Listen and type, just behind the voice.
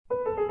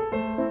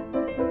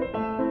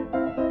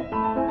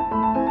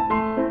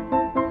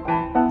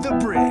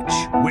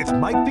with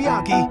Mike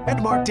Bianchi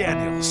and Mark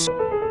Daniels.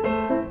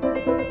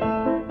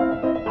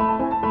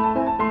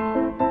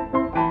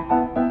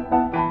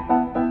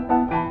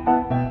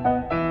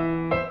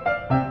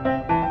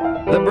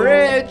 The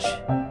Bridge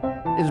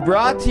is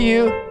brought to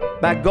you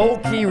by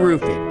Gold Key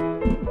Roofing.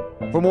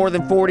 For more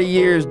than 40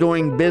 years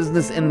doing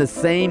business in the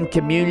same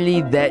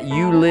community that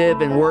you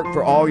live and work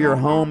for all your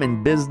home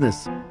and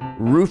business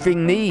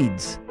roofing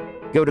needs,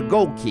 go to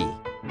Gold Key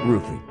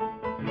Roofing.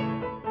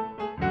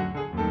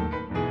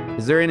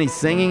 Is there any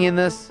singing in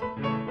this?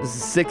 This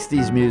is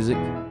 60s music.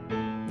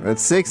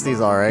 It's 60s,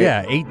 all right.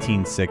 Yeah,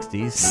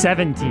 1860s.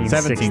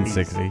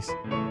 1760s.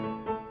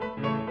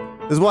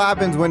 This is what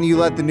happens when you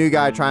let the new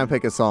guy try and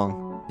pick a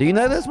song. Do you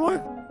know this,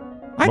 Mark?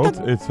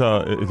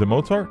 Is it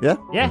Mozart? Yeah.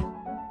 Yeah.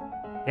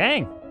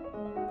 Dang.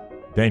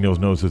 Daniels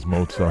knows his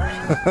Mozart.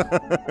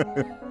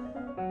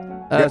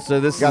 So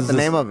this got is the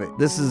name of it.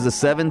 This is the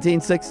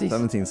 1760s?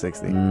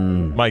 1760.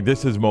 Mike,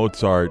 this is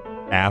Mozart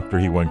after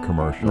he went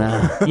commercial.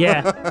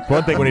 Yeah. It's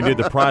one thing when he did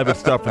the private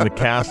stuff in the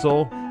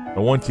castle,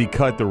 and once he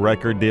cut the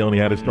record deal and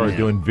he had to start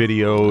doing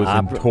videos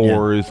and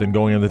tours and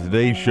going on the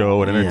Today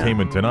Show and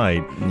Entertainment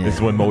Tonight, this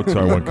is when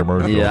Mozart went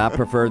commercial. Yeah, I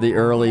prefer the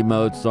early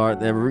Mozart.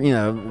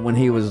 When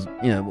he was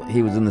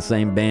in the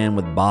same band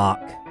with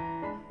Bach.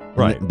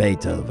 Right. And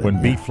Beethoven.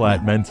 When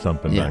B-flat meant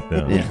something back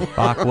then. Yeah.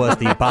 Bach was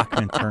the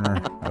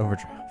Bachman-Turner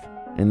Overdrive.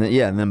 And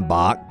then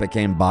Bach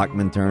became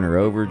Bachman-Turner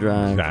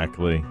Overdrive.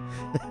 Exactly.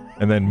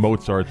 And then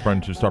Mozart's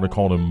friends just started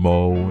calling him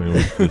Mo. And it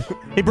was just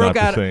He broke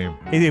not out. the same.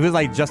 He was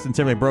like Justin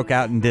Timberlake broke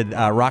out and did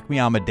 "Rock Me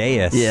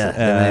Amadeus." Yeah,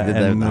 and they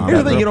did that.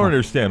 Here's the thing you don't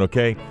understand,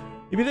 okay?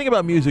 If you think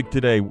about music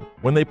today,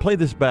 when they played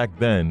this back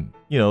then,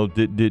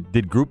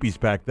 did groupies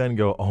back then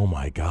go, "Oh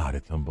my God,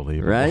 it's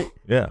unbelievable"? Right?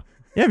 Yeah.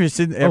 Yeah, have you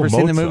ever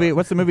seen the Mozart. movie?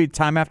 What's the movie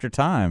Time After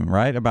Time,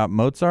 right? About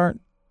Mozart?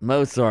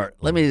 Mozart.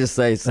 Let me just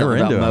say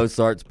something into about it.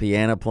 Mozart's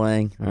piano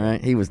playing. All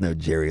right, he was no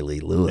Jerry Lee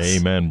Lewis.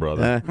 Amen,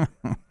 brother.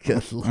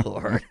 Good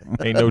Lord.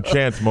 Ain't no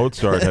chance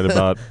Mozart had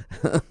about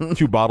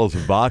 2 bottles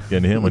of vodka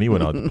in him when he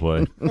went out to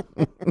play.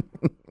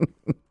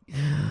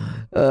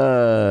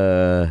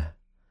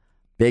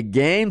 Big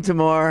game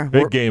tomorrow.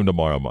 Big game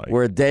tomorrow, Mike.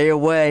 We're a day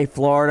away.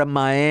 Florida,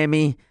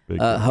 Miami.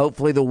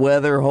 Hopefully the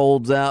weather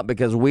holds out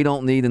because we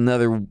don't need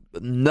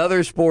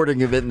another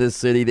sporting event in this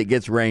city that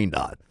gets rained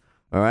on.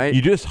 All right?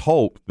 You just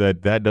hope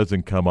that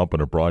doesn't come up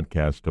in a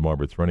broadcast tomorrow.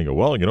 It's running.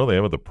 Well, they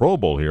have the Pro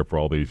Bowl here for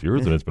all these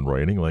years, and it's been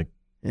raining.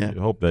 You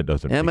hope that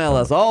doesn't.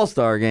 MLS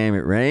All-Star Game,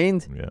 it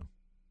rained. Yeah.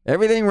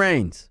 Everything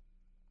rains.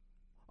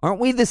 Aren't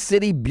we the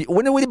city?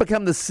 When did we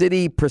become the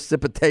city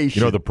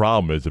precipitation? The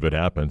problem is if it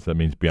happens, that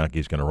means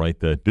Bianchi's going to write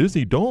the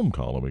Disney Dome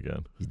column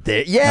again.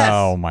 Yes.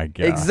 Oh, my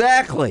God.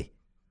 Exactly.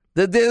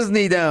 The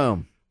Disney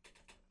Dome.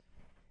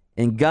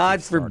 And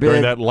God forbid.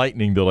 During that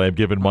lightning delay, I've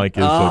given Mike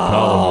his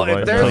column.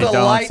 If there's Please a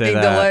don't lightning say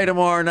that. delay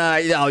tomorrow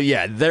night,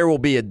 there will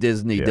be a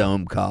Disney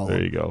Dome column.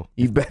 There you go.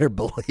 You better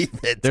believe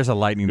it. There's a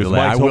lightning Because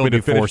delay. Mike's I will hoping be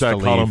to finish forced that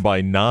to column leave.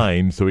 by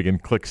 9 so he can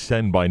click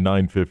send by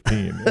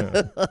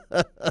 9:15.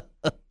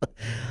 Yeah.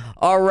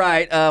 All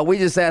right. We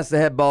just asked the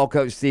head ball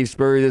coach, Steve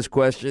Spurrier, this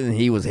question, and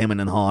he was hemming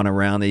and hawing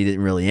around. He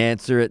didn't really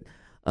answer it.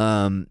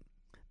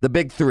 The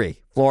big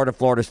three, Florida,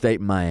 Florida State,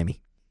 and Miami.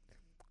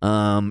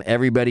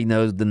 Everybody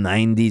knows the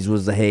 90s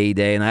was the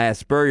heyday, and I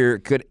asked Spurrier,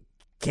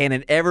 can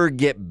it ever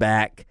get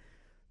back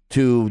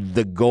to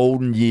the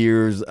golden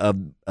years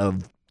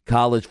of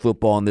college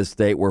football in this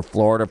state where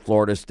Florida,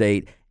 Florida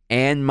State,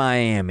 and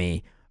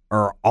Miami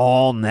are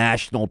all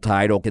national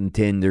title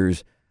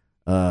contenders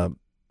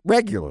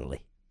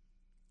regularly?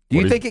 Do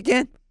you think it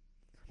can?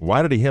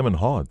 Why did he hem and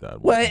haw at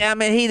that? Well, I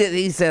mean,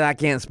 he said I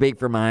can't speak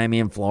for Miami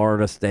and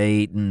Florida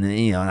State, and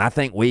and I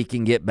think we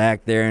can get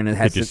back there. And it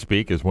has Did you to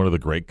speak as one of the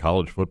great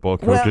college football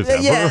coaches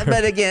ever? Yeah,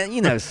 but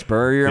again,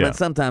 Spurrier. I Yeah. mean,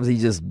 sometimes he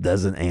just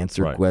doesn't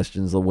answer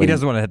questions the way He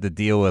doesn't want to have to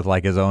deal with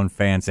his own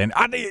fans saying,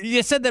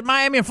 "You said that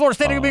Miami and Florida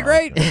State are going to be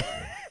great."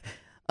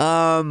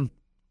 I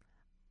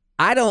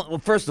don't. Well,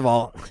 first of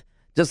all,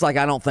 just like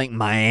I don't think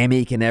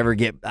Miami can ever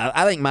get.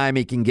 I think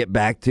Miami can get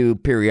back to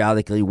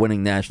periodically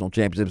winning national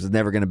championships. It's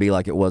never going to be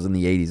like it was in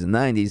the 80s and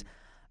 90s.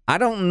 I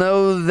don't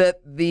know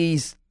that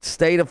the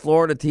state of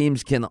Florida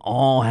teams can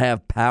all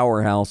have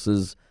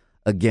powerhouses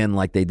again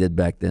like they did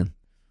back then,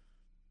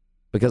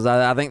 because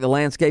I think the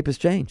landscape has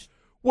changed.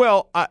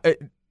 Well, I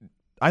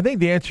think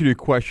the answer to your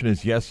question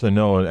is yes and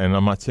no, and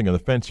I'm not sitting on the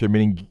fence here,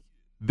 meaning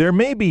there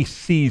may be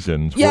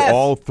seasons where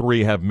all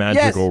three have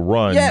magical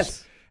runs.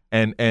 Yes.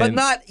 But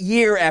not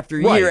year after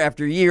year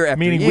after year after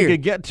meaning year. we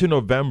could get to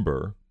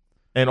November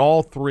and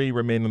all three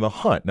remain in the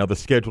hunt. Now, the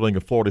scheduling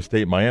of Florida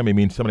State and Miami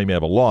means somebody may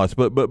have a loss,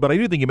 but I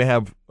do think you may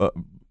have,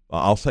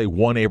 I'll say,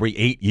 one every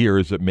 8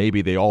 years that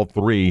maybe they all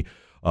three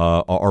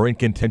are in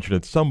contention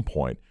at some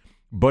point.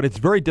 But it's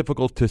very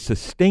difficult to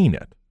sustain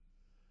it.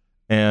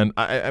 And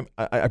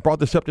I brought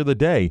this up the other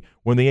day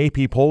when the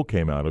AP poll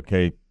came out,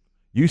 okay?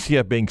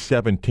 UCF being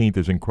 17th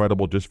is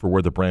incredible just for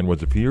where the brand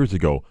was a few years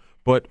ago.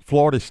 But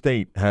Florida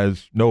State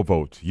has no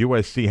votes.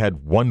 USC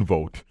had 1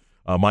 vote.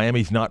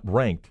 Miami's not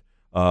ranked.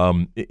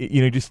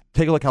 Just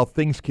take a look how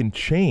things can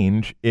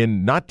change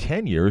in not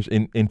 10 years,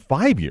 in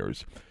 5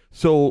 years.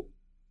 So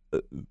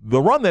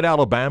the run that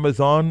Alabama's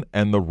on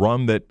and the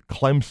run that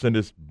Clemson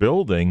is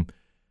building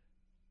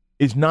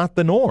is not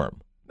the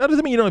norm. That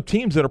doesn't mean you don't have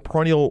teams that are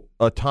perennial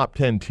top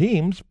 10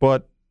 teams,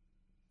 but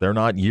they're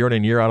not year in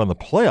and year out in the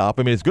playoff.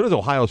 I mean, as good as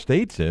Ohio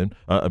State's been,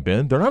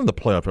 they're not in the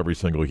playoff every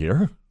single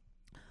year.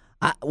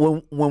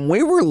 When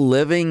we were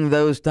living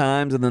those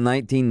times in the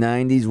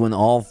 1990s when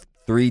all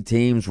three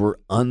teams were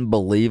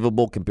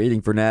unbelievable,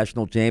 competing for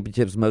national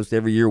championships most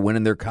every year,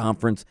 winning their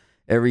conference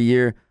every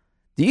year,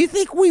 do you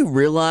think we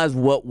realized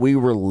what we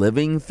were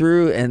living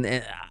through?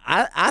 And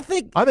I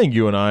think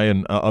you and I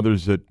and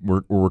others that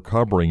were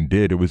covering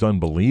did. It was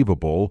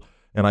unbelievable,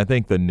 and I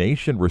think the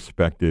nation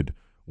respected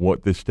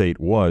what this state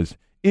was.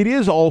 It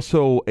is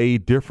also a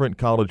different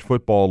college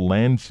football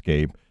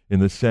landscape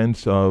in the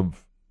sense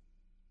of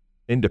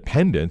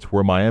independence,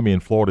 where Miami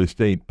and Florida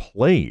State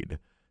played.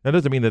 That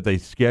doesn't mean that they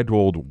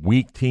scheduled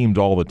weak teams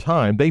all the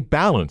time. They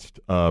balanced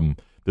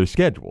their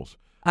schedules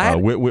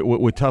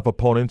with tough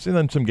opponents and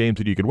then some games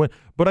that you could win.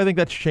 But I think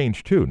that's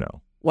changed too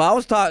now. Well, I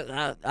was talking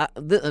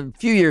a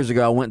few years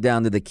ago. I went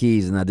down to the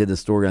Keys and I did a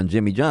story on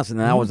Jimmy Johnson,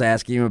 and I was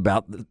asking him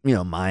about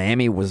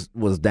Miami was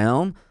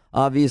down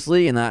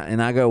obviously, and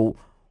I go,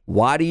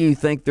 why do you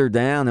think they're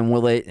down?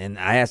 And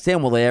I asked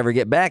him, will they ever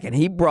get back? And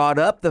he brought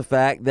up the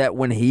fact that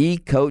when he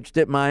coached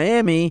at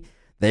Miami,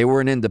 they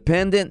were an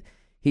independent.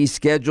 He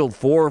scheduled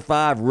 4 or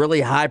 5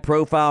 really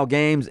high-profile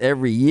games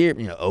every year,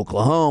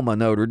 Oklahoma,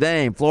 Notre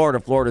Dame,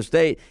 Florida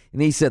State.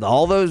 And he said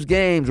all those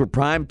games were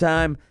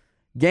primetime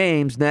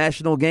games,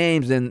 national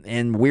games,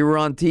 and we were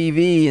on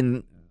TV,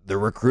 and the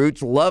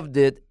recruits loved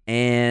it.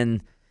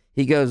 And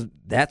he goes,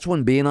 that's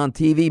when being on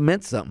TV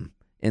meant something.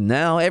 And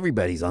now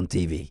everybody's on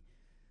TV.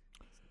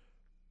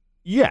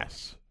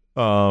 Yes.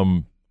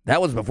 That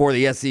was before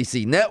the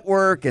SEC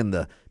network and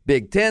the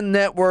Big Ten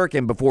network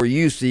and before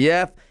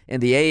UCF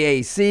and the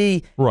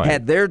AAC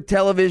had their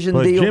television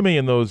deal. Jimmy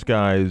and those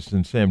guys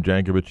and Sam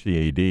Jankovic,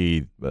 the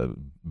AD,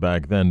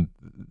 back then,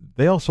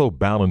 they also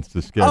balanced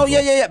the schedule. Oh,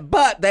 yeah.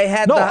 But they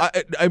had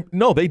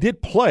no, they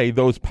did play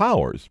those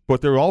powers.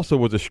 But there also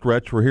was a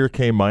stretch where here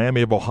came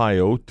Miami of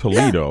Ohio,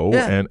 Toledo.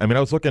 Yeah. And, I mean, I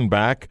was looking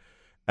back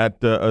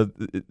at the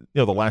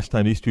last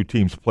time these two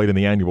teams played in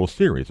the annual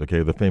series,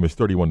 the famous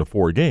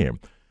 31-4 game.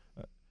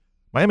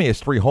 Miami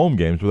has 3 home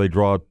games where they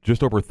draw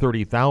just over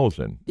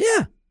 30,000.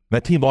 Yeah.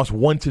 That team lost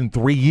once in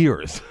 3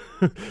 years.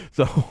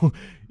 So,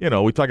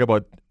 we talk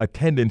about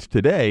attendance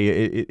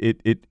today.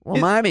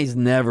 Miami's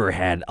never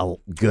had a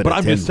good But attendance.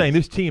 I'm just saying,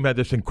 this team had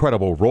this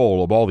incredible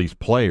role of all these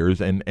players,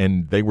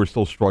 and they were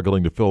still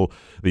struggling to fill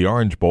the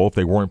Orange Bowl if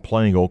they weren't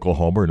playing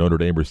Oklahoma or Notre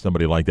Dame or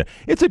somebody like that.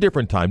 It's a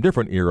different time,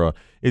 different era.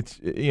 It's,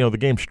 the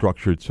game's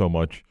structured so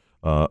much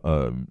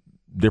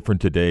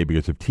different today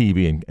because of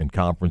TV and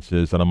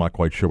conferences, and I'm not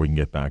quite sure we can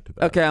get back to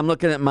that. Okay, I'm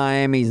looking at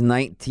Miami's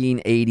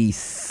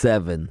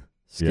 1987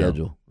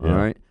 schedule. Yeah. All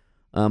right.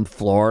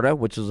 Florida,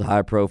 which is a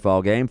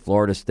high-profile game.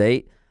 Florida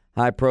State,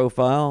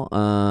 high-profile.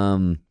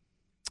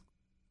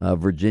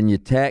 Virginia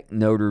Tech,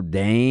 Notre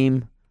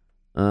Dame,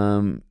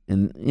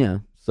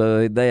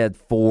 so they had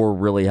 4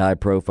 really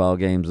high-profile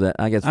games. That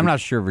I guess I'm not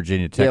sure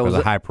Virginia Tech was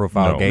a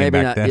high-profile game maybe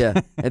back not, then.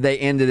 Yeah, and they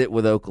ended it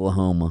with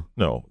Oklahoma.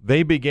 No,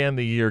 they began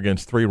the year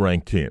against 3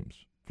 ranked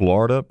teams: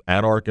 Florida,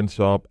 at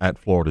Arkansas, at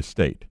Florida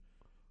State.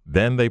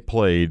 Then they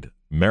played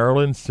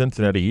Maryland,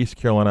 Cincinnati, East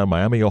Carolina,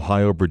 Miami,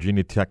 Ohio,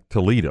 Virginia Tech,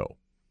 Toledo.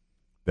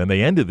 Then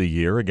they ended the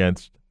year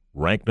against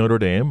ranked Notre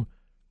Dame,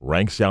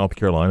 ranked South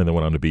Carolina, and then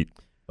went on to beat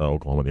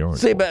Oklahoma in the Orange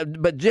See, Bowl.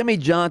 but Jimmy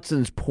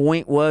Johnson's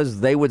point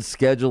was they would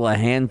schedule a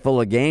handful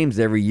of games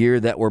every year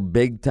that were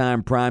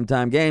big-time,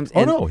 prime-time games.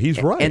 No,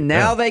 he's right. And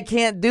now they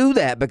can't do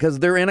that because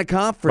they're in a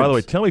conference. By the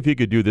way, tell me if you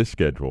could do this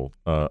schedule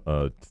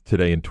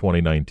today in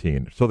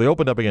 2019. So they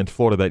opened up against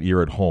Florida that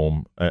year at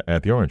home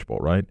at the Orange Bowl,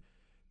 right?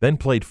 Then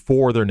played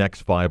 4 of their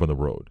next 5 on the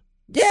road.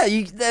 Yeah,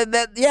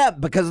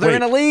 because they're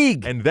in a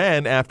league. And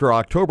then after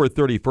October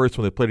 31st,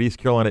 when they played East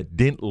Carolina,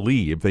 didn't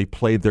leave. They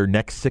played their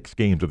next 6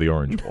 games of the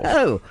Orange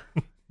Bowl.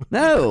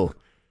 No,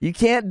 you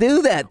can't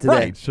do that today.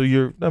 Right.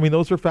 So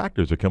those are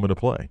factors that come into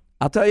play.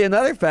 I'll tell you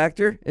another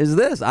factor is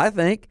this. I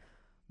think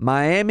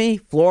Miami,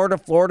 Florida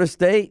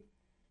State,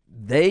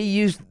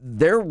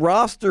 their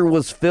roster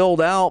was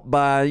filled out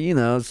by,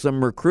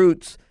 some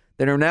recruits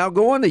that are now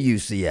going to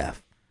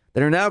UCF,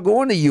 that are now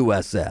going to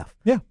USF,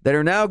 that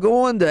are now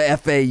going to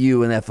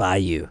FAU and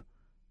FIU,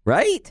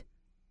 right?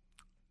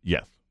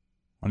 Yes.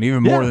 And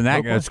even more than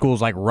that,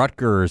 schools like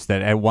Rutgers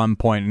that at one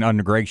point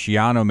under Greg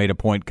Schiano made a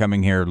point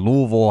coming here.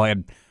 Louisville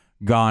had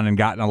gone and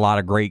gotten a lot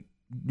of great,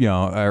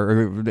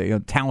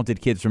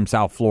 talented kids from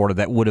South Florida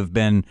that would have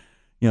been,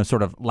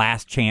 sort of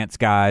last chance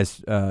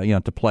guys,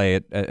 to play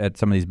at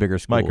some of these bigger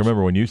schools. Mike,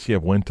 remember when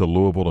UCF went to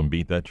Louisville and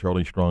beat that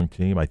Charlie Strong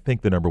team? I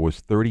think the number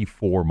was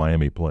 34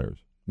 Miami players.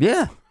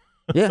 Yeah.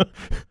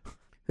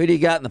 Who do you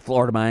got in the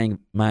Florida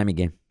Miami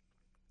game?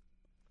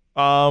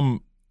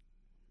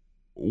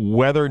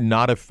 Weather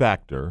not a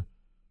factor.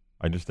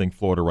 I just think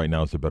Florida right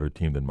now is a better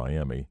team than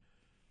Miami.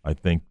 I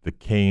think the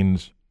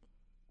Canes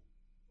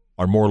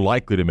are more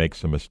likely to make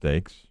some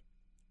mistakes,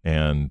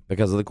 and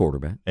because of the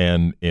quarterback.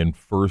 And in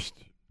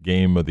first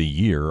game of the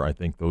year, I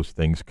think those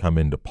things come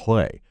into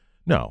play.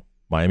 Now,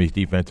 Miami's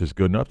defense is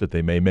good enough that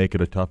they may make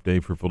it a tough day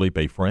for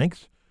Felipe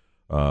Franks,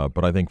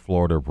 but I think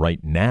Florida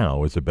right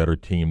now is a better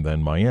team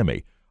than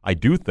Miami. I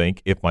do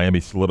think if Miami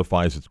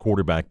solidifies its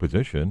quarterback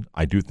position,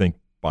 I do think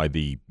by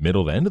the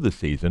middle to end of the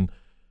season,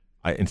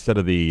 instead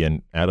of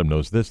and Adam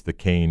knows this, the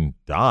Kane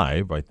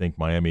dive, I think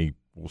Miami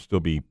will still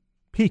be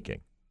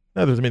peaking.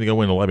 Now, that doesn't mean they're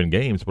going to win 11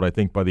 games, but I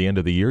think by the end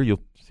of the year,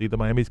 you'll see that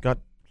Miami's got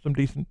some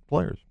decent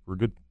players for a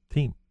good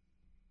team.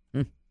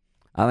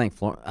 I think,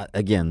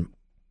 again,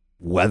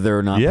 weather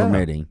or not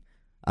permitting,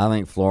 I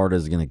think Florida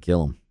is going to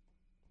kill them.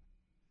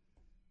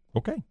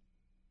 Okay.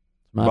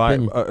 My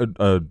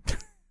opinion.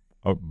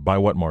 By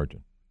what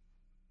margin?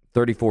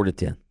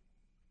 34-10.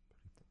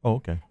 Oh,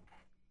 okay.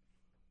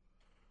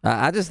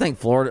 I just think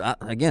Florida,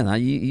 again,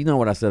 you know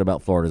what I said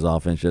about Florida's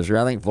offense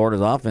yesterday. I think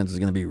Florida's offense is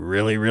going to be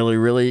really, really,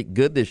 really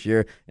good this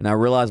year. And I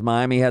realize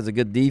Miami has a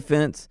good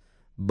defense,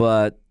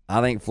 but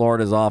I think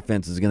Florida's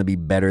offense is going to be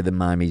better than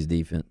Miami's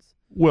defense.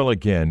 Well,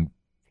 again,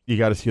 you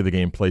got to see how the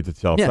game plays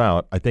itself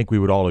out. I think we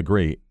would all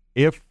agree.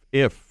 If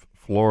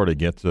Florida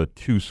gets a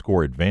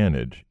 2-score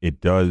advantage,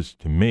 it does,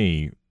 to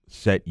me,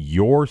 set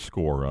your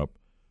score up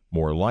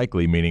more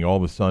likely, meaning all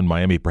of a sudden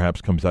Miami perhaps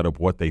comes out of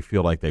what they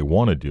feel like they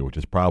want to do, which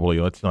is probably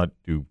let's not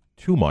do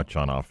too much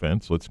on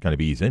offense. Let's kind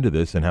of ease into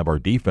this and have our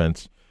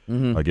defense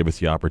give us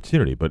the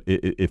opportunity. But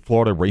if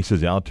Florida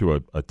races out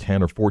to a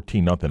 10 or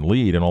 14-0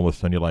 lead and all of a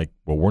sudden you're like,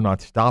 well, we're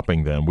not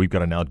stopping them. We've got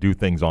to now do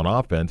things on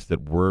offense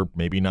that we're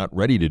maybe not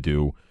ready to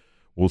do.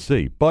 We'll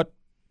see. But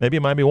maybe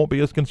Miami won't be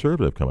as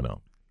conservative coming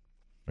out.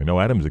 I know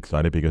Adam's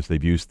excited because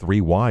they've used 3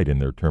 wide in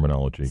their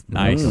terminology.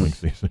 Nice.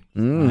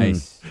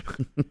 Nice.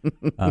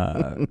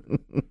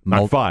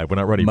 Not 5. We're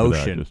not ready for that.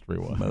 Motion. Just 3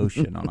 wide.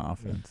 Motion on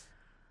offense.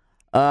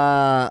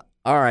 All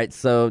right,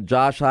 so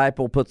Josh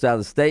Heupel puts out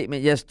a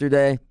statement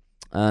yesterday,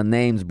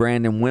 names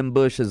Brandon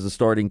Wimbush as the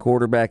starting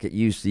quarterback at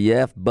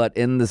UCF, but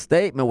in the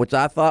statement, which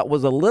I thought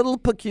was a little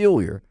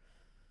peculiar,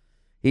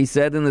 he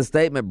said in the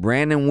statement,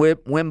 Brandon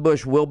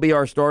Wimbush will be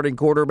our starting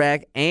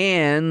quarterback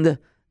and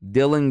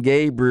Dylan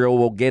Gabriel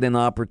will get an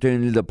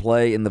opportunity to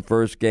play in the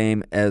first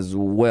game as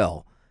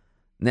well.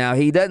 Now,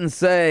 he doesn't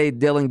say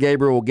Dylan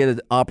Gabriel will get an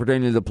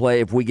opportunity to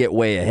play if we get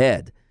way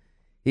ahead.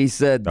 He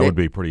said that would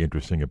be pretty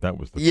interesting if that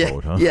was the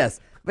quote, huh? Yes.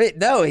 But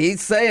no,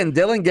 he's saying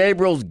Dylan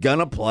Gabriel's going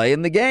to play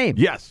in the game.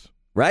 Yes.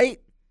 Right?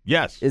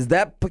 Yes. Is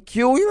that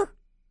peculiar?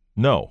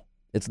 No.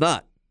 It's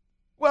not.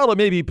 Well, it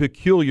may be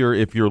peculiar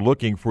if you're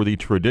looking for the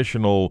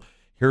traditional,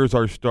 here's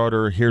our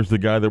starter, here's the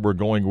guy that we're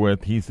going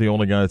with, he's the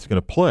only guy that's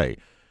going to play.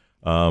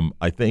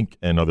 I think,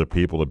 and other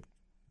people have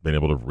been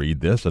able to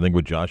read this, I think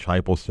what Josh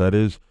Heupel said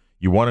is,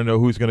 you want to know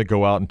who's going to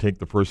go out and take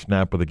the first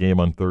snap of the game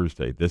on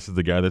Thursday. This is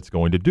the guy that's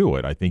going to do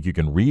it. I think you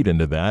can read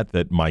into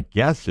that my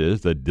guess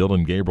is that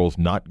Dylan Gabriel's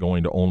not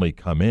going to only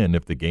come in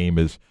if the game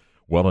is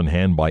well in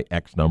hand by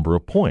X number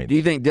of points. Do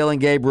you think Dylan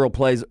Gabriel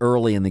plays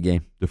early in the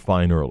game?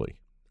 Define early.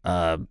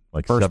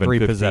 Like first 7:15, 3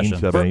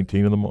 possessions. 7:18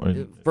 in the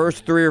morning?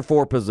 First 3 or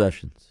 4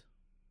 possessions.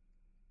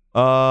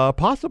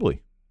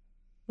 Possibly.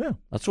 Yeah.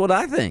 That's what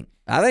I think.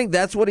 I think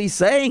that's what he's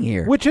saying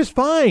here. Which is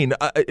fine.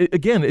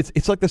 Again,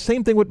 it's like the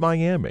same thing with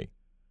Miami.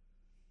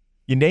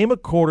 You name a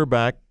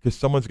quarterback because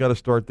someone's got to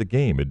start the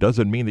game. It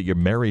doesn't mean that you're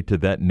married to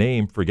that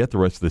name. Forget the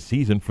rest of the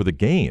season for the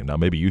game. Now,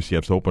 maybe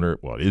UCF's opener,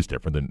 well, it is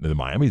different than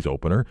Miami's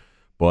opener,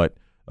 but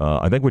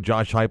I think what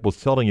Josh Heupel's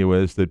telling you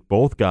is that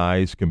both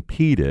guys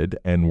competed,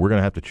 and we're going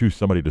to have to choose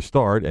somebody to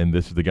start, and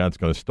this is the guy that's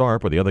going to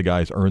start, but the other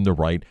guys earned the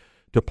right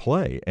to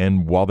play.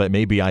 And while that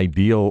may be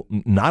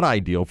not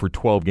ideal for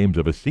 12 games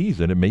of a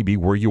season, it may be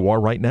where you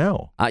are right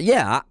now.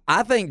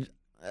 I think,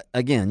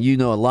 again, you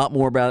know a lot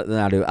more about it than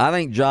I do. I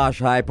think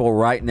Josh Heupel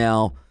right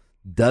now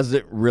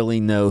doesn't really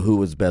know who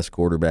his best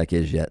quarterback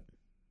is yet.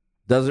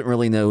 Doesn't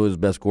really know who his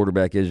best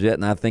quarterback is yet,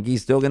 and I think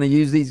he's still going to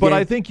use these games. But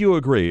I think you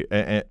agree,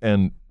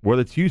 and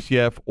whether it's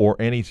UCF or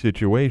any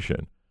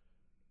situation,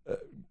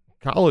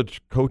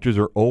 college coaches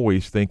are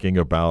always thinking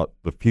about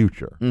the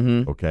future,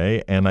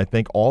 okay? And I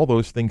think all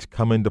those things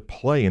come into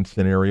play in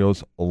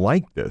scenarios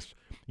like this.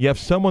 You have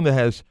someone that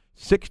has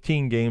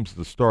 16 games as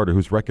a starter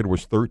whose record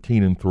was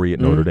 13-3 at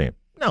Notre Dame.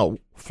 Now,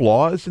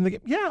 flaws in the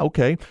game, yeah,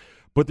 okay.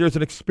 But there's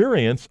an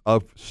experience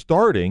of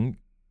starting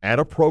at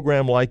a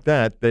program like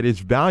that is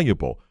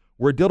valuable,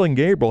 where Dylan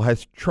Gabriel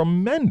has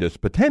tremendous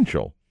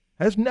potential,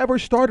 has never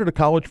started a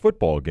college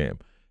football game.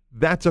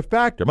 That's a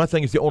factor. I'm not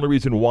saying it's the only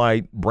reason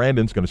why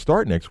Brandon's going to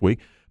start next week,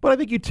 but I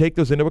think you take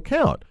those into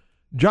account.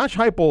 Josh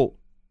Heupel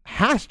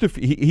has to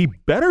he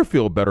better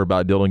feel better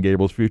about Dylan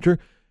Gabriel's future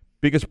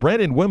because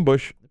Brandon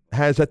Wimbush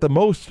has at the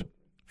most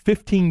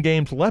 15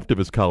 games left of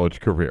his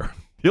college career.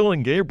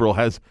 Dylan Gabriel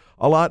has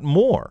a lot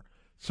more.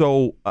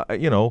 So,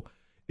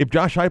 if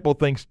Josh Heupel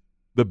thinks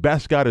the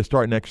best guy to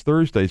start next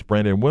Thursday is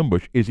Brandon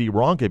Wimbush, is he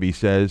wrong if he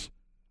says,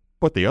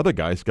 but the other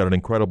guy's got an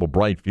incredible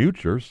bright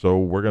future, so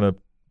we're going to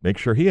make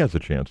sure he has a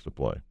chance to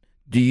play?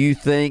 Do you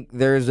think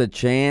there's a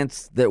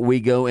chance that we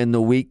go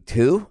into week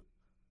 2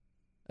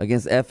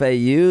 against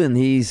FAU and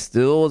he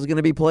still is going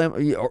to be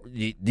playing? Or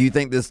do you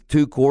think this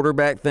 2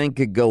 quarterback thing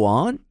could go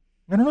on?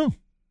 I don't know.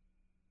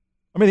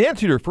 I mean, the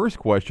answer to your first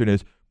question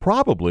is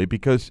probably,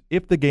 because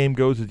if the game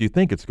goes as you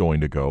think it's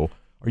going to go,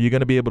 are you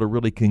going to be able to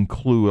really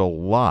conclude a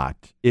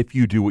lot if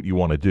you do what you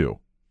want to do?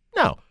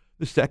 Now,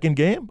 the second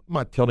game, I'm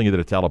not telling you that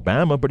it's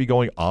Alabama, but you're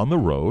going on the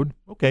road.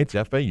 Okay, it's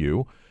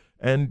FAU,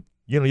 and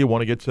you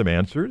want to get some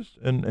answers,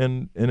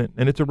 and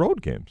it's a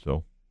road game,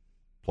 so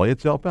play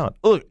itself out.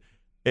 Look,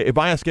 if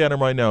I ask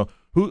Adam right now,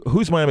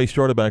 who's Miami's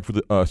starting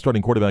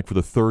quarterback for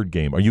the third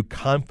game? Are you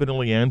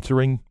confidently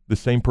answering the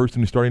same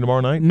person who's starting tomorrow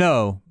night?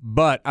 No,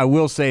 but I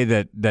will say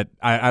that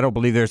I don't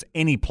believe there's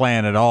any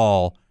plan at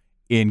all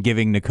in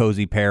giving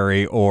N'Kosi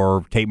Perry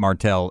or Tate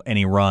Martell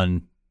any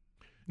run.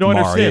 No, I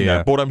understand yeah.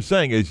 that. But what I'm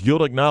saying is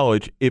you'll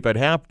acknowledge if at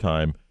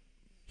halftime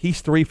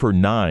he's 3 for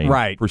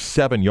 9 for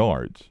 7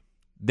 yards.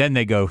 Then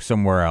they go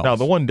somewhere else. Now,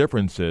 the one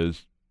difference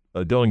is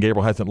Dylan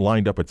Gabriel hasn't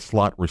lined up at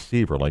slot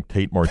receiver like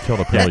Tate Martell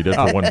apparently did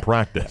for one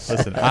practice.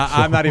 Listen,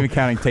 I'm not even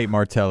counting Tate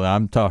Martell.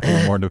 I'm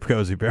talking more to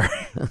N'Kosi Perry.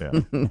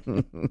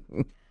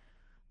 Yeah.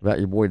 About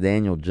your boy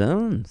Daniel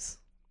Jones.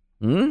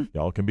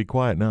 Y'all can be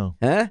quiet now.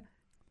 Huh?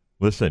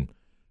 Listen,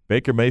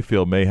 Baker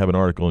Mayfield may have an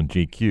article in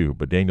GQ,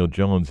 but Daniel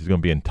Jones is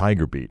going to be in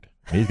Tiger Beat.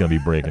 He's going to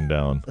be breaking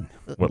down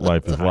what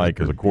life is like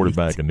as a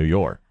quarterback in New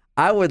York.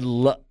 I would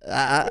love.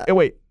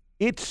 Wait,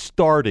 it's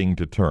starting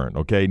to turn,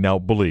 okay? Now,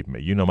 believe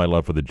me, you know my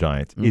love for the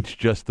Giants. It's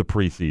just the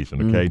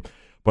preseason, okay?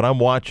 But I'm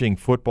watching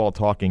Football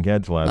Talking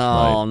Heads last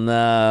night. Oh,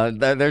 no.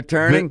 They're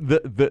turning?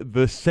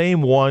 The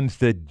same ones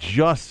that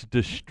just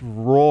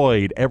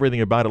destroyed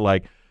everything about it,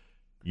 like,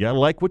 yeah,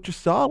 like what you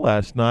saw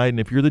last night, and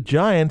if you're the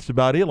Giants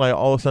about it, like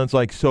all of a sudden it's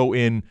like, so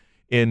in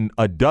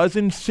a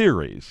dozen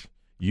series,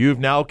 you've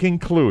now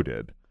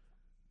concluded.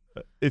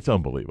 It's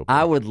unbelievable.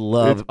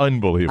 It's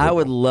unbelievable. I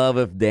would love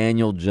if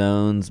Daniel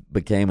Jones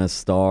became a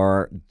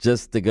star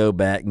just to go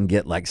back and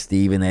get like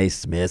Stephen A.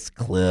 Smith's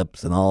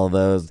clips and all of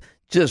those,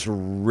 just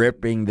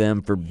ripping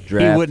them for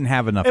draft. He wouldn't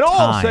have enough and time.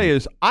 all I'll say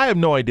is I have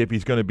no idea if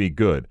he's going to be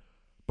good,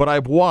 but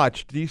I've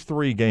watched these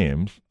 3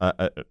 games.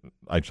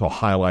 I saw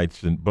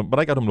highlights, but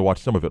I got him to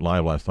watch some of it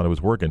live last night. I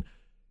was working.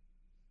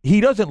 He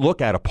doesn't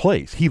look out of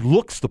place. He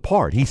looks the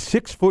part. He's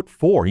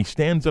 6'4". He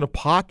stands in a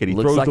pocket. He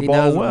throws the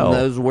ball well.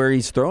 Knows where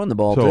he's throwing the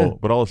ball too.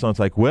 But all of a sudden it's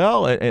like,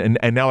 well, and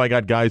now I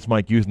got guys,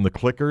 Mike, using the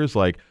clickers.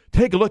 Like,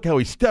 take a look how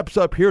he steps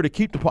up here to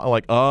keep the ball.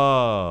 Like,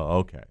 oh,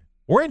 okay.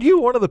 Weren't you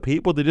one of the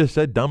people that just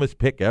said dumbest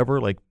pick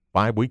ever like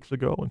 5 weeks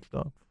ago and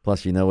stuff?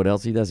 Plus, you know what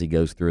else he does? He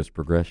goes through his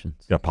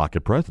progressions. Yeah,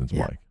 pocket presence,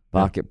 Mike.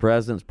 Pocket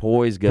presence,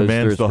 poise, goes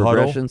Commands through his the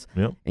progressions.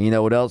 Huddle. Yep. And you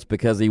know what else?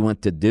 Because he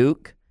went to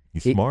Duke.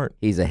 He's smart.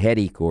 He's a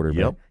heady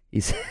quarterback. Yep.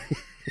 He's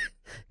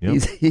Yep.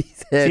 he's Is he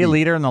heady. a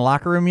leader in the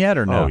locker room yet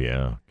or no? Oh,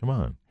 yeah. Come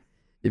on.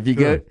 If you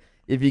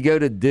go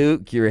to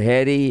Duke, you're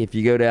heady. If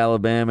you go to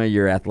Alabama,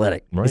 you're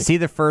athletic. Right. Is he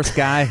the first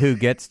guy who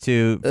gets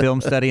to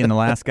film study and the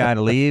last guy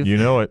to leave? You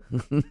know it.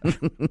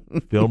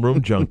 Film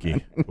room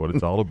junkie. What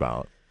it's all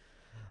about.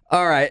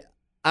 All right.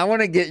 I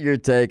want to get your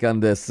take on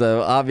this.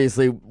 So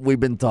obviously we've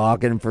been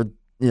talking for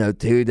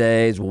 2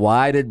 days.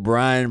 Why did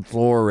Brian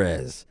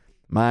Flores,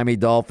 Miami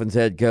Dolphins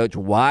head coach,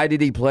 why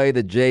did he play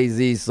the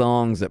Jay-Z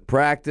songs at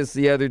practice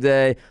the other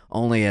day,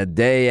 only a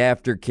day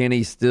after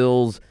Kenny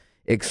Stills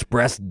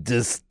expressed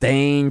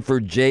disdain for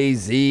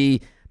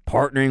Jay-Z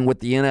partnering with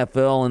the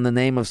NFL in the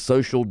name of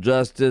social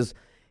justice?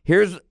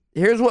 Here's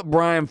what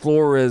Brian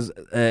Flores,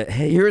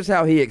 here's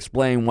how he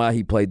explained why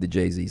he played the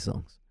Jay-Z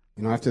songs.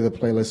 After the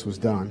playlist was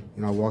done,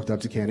 I walked up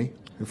to Kenny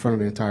in front of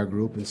the entire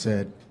group and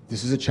said,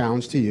 this is a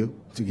challenge to you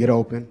to get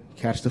open,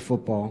 catch the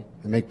football,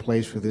 and make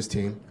plays for this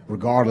team,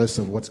 regardless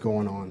of what's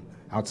going on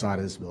outside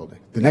of this building.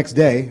 The next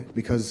day,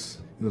 because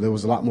there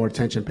was a lot more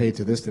attention paid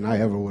to this than I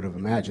ever would have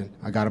imagined,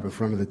 I got up in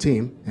front of the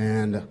team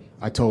and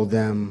I told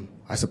them,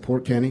 I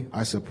support Kenny.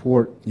 I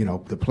support,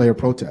 the player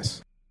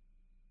protests.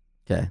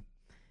 Okay.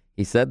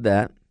 He said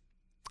that.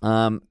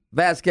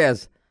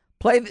 Vasquez,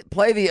 play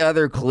the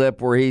other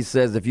clip where he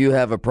says, if you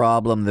have a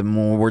problem,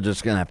 then we're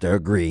just going to have to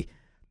agree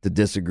to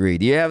disagree.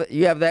 Do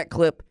you have that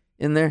clip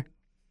in there?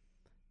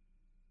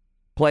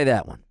 Play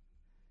that one.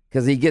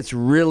 Because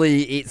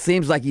it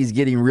seems like he's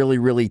getting really,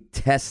 really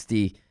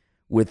testy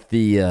with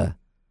the,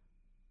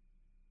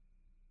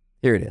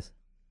 here it is.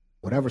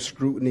 Whatever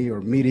scrutiny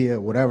or media,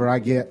 whatever I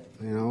get,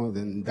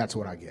 then that's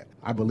what I get.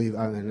 I believe,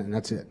 and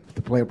that's it.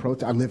 The player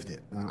protest, I lived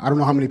it. I don't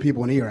know how many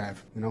people in here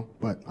have,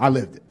 but I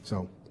lived it.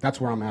 So that's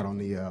where I'm at on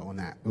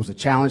that. It was a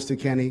challenge to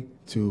Kenny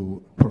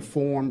to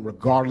perform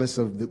regardless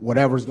of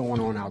whatever's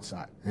going on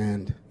outside.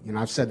 And,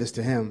 I've said this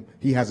to him.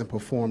 He hasn't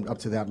performed up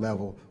to that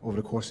level over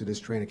the course of this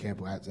training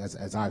camp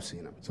as I've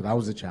seen him. So that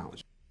was a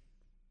challenge.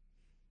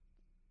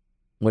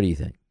 What do you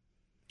think?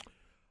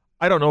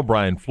 I don't know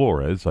Brian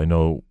Flores. I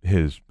know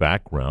his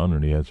background,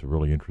 and he has a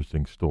really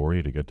interesting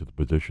story to get to the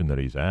position that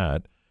he's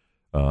at.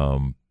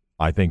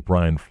 I think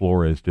Brian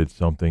Flores did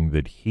something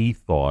that he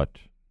thought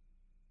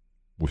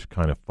was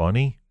kind of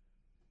funny,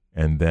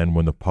 and then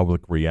when the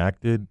public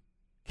reacted,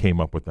 came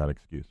up with that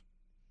excuse.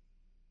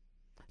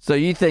 So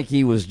you think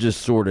he was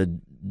just sort of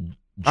joking?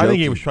 I think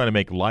he was trying to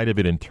make light of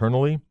it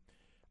internally.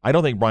 I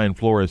don't think Brian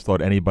Flores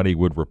thought anybody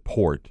would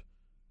report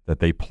that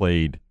they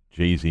played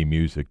Jay-Z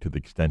music to the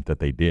extent that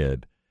they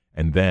did,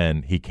 And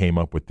then he came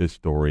up with this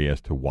story as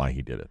to why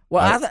he did it.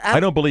 Well, I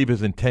don't believe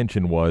his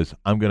intention was,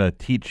 I'm going to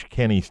teach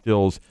Kenny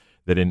Stills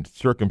that in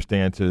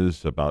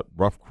circumstances about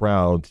rough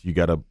crowds, you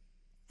got to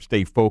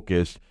stay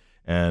focused.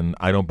 And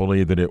I don't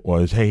believe that it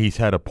was, hey, he's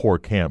had a poor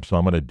camp, so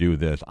I'm going to do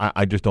this.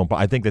 I just don't.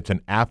 I think that's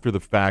an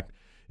after-the-fact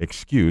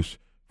excuse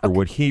for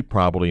what he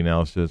probably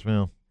now says,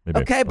 well,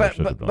 maybe okay, I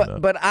should have done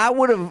that. but I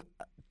would have,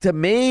 to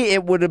me,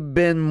 it would have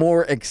been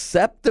more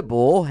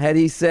acceptable had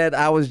he said,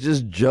 I was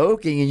just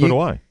joking. And So do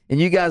I. And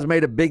you guys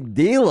made a big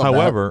deal about it.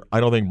 However, I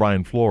don't think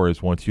Brian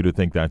Flores wants you to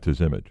think that's his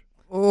image.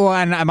 Well,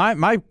 and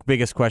my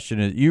biggest question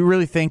is, you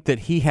really think that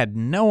he had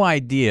no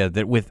idea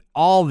that with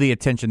all the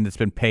attention that's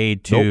been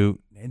paid to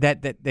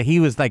that he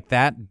was like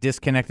that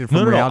disconnected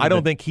from reality? No. I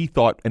don't think he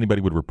thought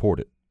anybody would report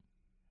it.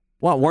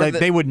 Well, Like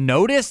they would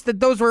notice that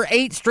those were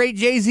 8 straight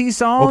Jay-Z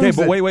songs? Okay,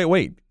 but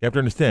wait. You have to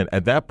understand.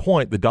 At that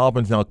point, the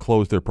Dolphins now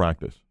closed their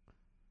practice.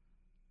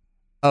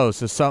 Oh,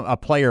 so a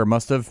player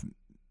must have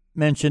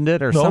mentioned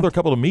it or No, something? there are a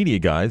couple of media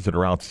guys that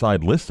are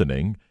outside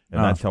listening,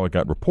 and that's how it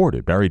got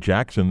reported. Barry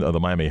Jackson of the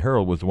Miami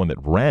Herald was the one that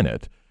ran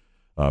it.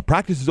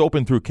 Practice is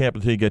open through camp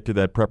until you get to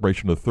that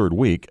preparation of the third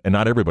week, and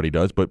not everybody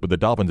does, but the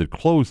Dolphins had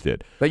closed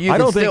it. But you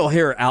can still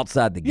hear it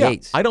outside the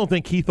gates. I don't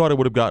think he thought it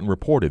would have gotten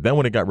reported. Then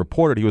when it got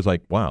reported, he was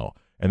like, wow.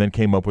 And then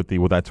came up with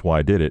that's why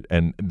I did it.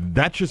 And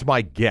that's just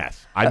my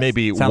guess. I may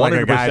be 100% Sound like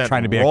a guy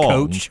trying to be wrong. a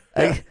coach.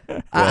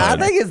 I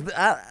think it's.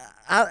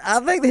 I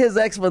think his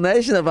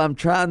explanation of I'm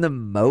trying to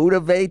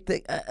motivate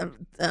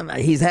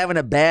he's having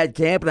a bad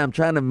camp and I'm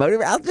trying to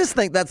motivate. I just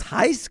think that's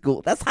high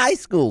school. That's high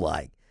school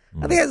like.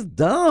 I think that's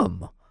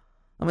dumb.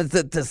 I mean,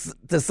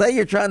 to say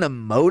you're trying to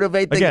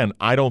motivate. Again,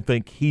 I don't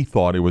think he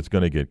thought it was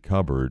going to get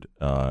covered,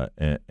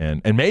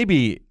 and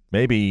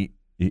maybe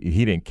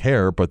he didn't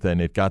care, but then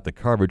it got the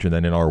coverage, and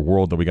then in our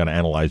world that we got to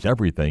analyze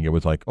everything, it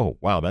was like, oh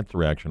wow, that's the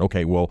reaction.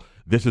 Okay, well,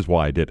 this is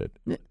why I did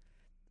it.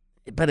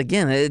 But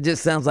again, it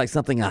just sounds like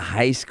something a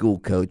high school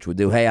coach would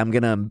do. Hey, I'm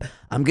gonna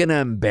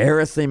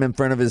embarrass him in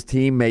front of his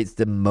teammates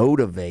to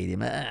motivate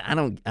him.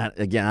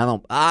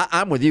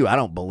 I'm with you. I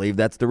don't believe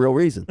that's the real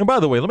reason. And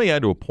by the way, let me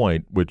add to a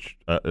point which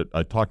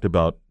I talked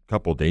about a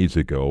couple of days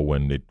ago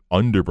when it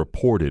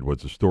underreported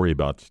was a story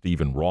about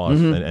Stephen Ross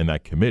and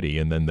that committee,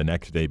 and then the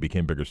next day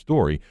became a bigger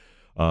story.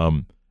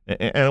 And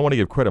I want to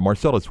give credit.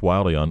 Marcellus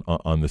Wiley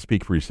on the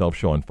Speak for Yourself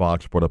show on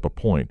Fox brought up a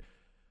point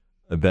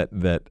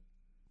that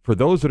for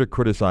those that are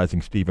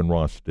criticizing Stephen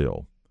Ross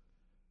still,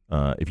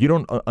 if you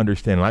don't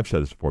understand, and I've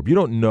said this before, if you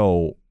don't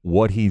know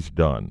what he's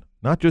done,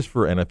 not just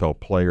for NFL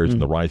players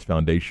and the Rise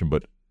Foundation,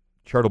 but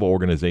charitable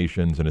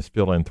organizations and his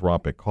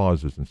philanthropic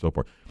causes and so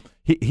forth,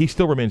 he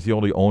still remains the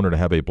only owner to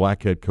have a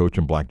black head coach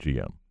and black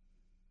GM.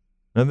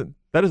 Now,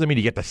 that doesn't mean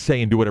you get to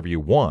say and do whatever you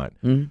want,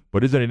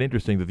 but isn't it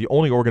interesting that the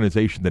only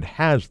organization that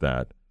has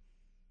that,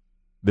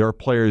 there are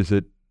players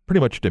that pretty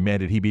much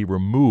demanded he be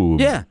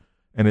removed. Yeah.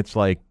 And it's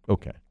like,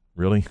 okay,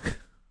 really?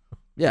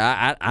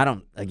 Yeah, I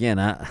don't. Again,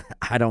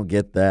 I don't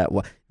get that.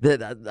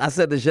 I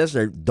said this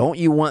yesterday. Don't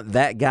you want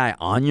that guy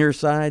on your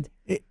side?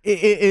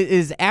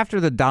 Is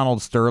after the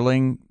Donald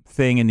Sterling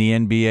thing in the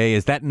NBA,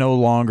 is that no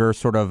longer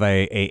sort of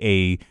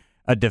a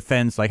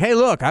defense? Like, hey,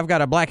 look, I've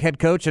got a black head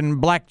coach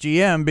and black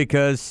GM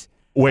because.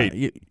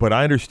 Wait, but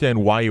I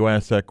understand why you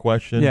asked that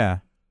question. Yeah.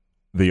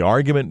 The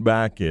argument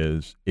back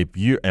is if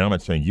you, and I'm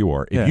not saying you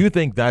are, if you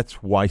think that's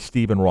why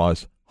Stephen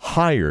Ross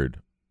hired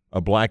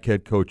a black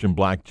head coach and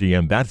black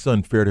GM, that's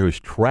unfair to his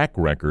track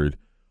record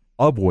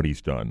of what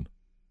he's done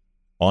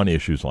on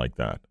issues like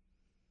that.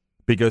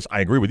 Because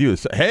I agree with you.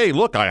 Hey,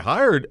 look, I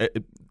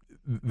hired.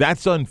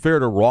 That's unfair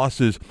to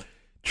Ross's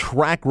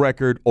track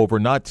record over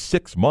not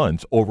 6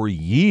 months, over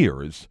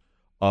years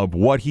of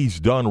what he's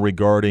done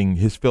regarding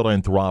his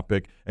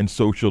philanthropic and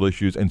social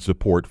issues and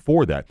support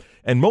for that.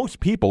 And most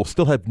people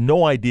still have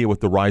no idea what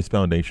the Rise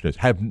Foundation is,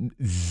 have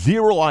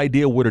zero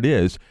idea what it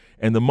is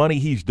and the money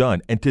he's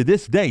done. And to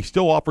this day,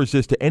 still offers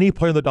this to any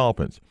player in the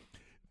Dolphins.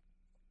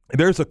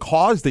 There's a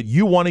cause that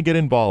you want to get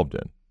involved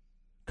in.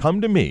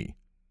 Come to me.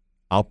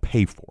 I'll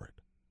pay for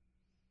it.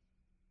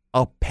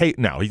 I'll pay.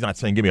 Now, he's not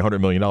saying give me $100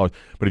 million,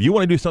 but if you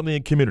want to do something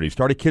in the community,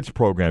 start a kids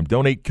program,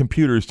 donate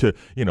computers to,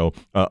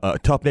 a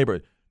tough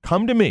neighborhood,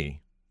 come to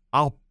me.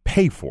 I'll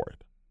pay for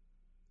it.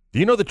 Do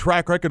you know the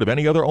track record of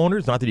any other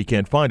owners? Not that you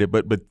can't find it,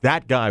 but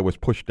that guy was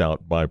pushed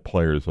out by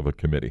players of a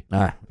committee.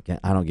 I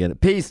don't get it.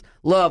 Peace,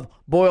 love,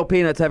 boiled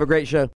peanuts. Have a great show.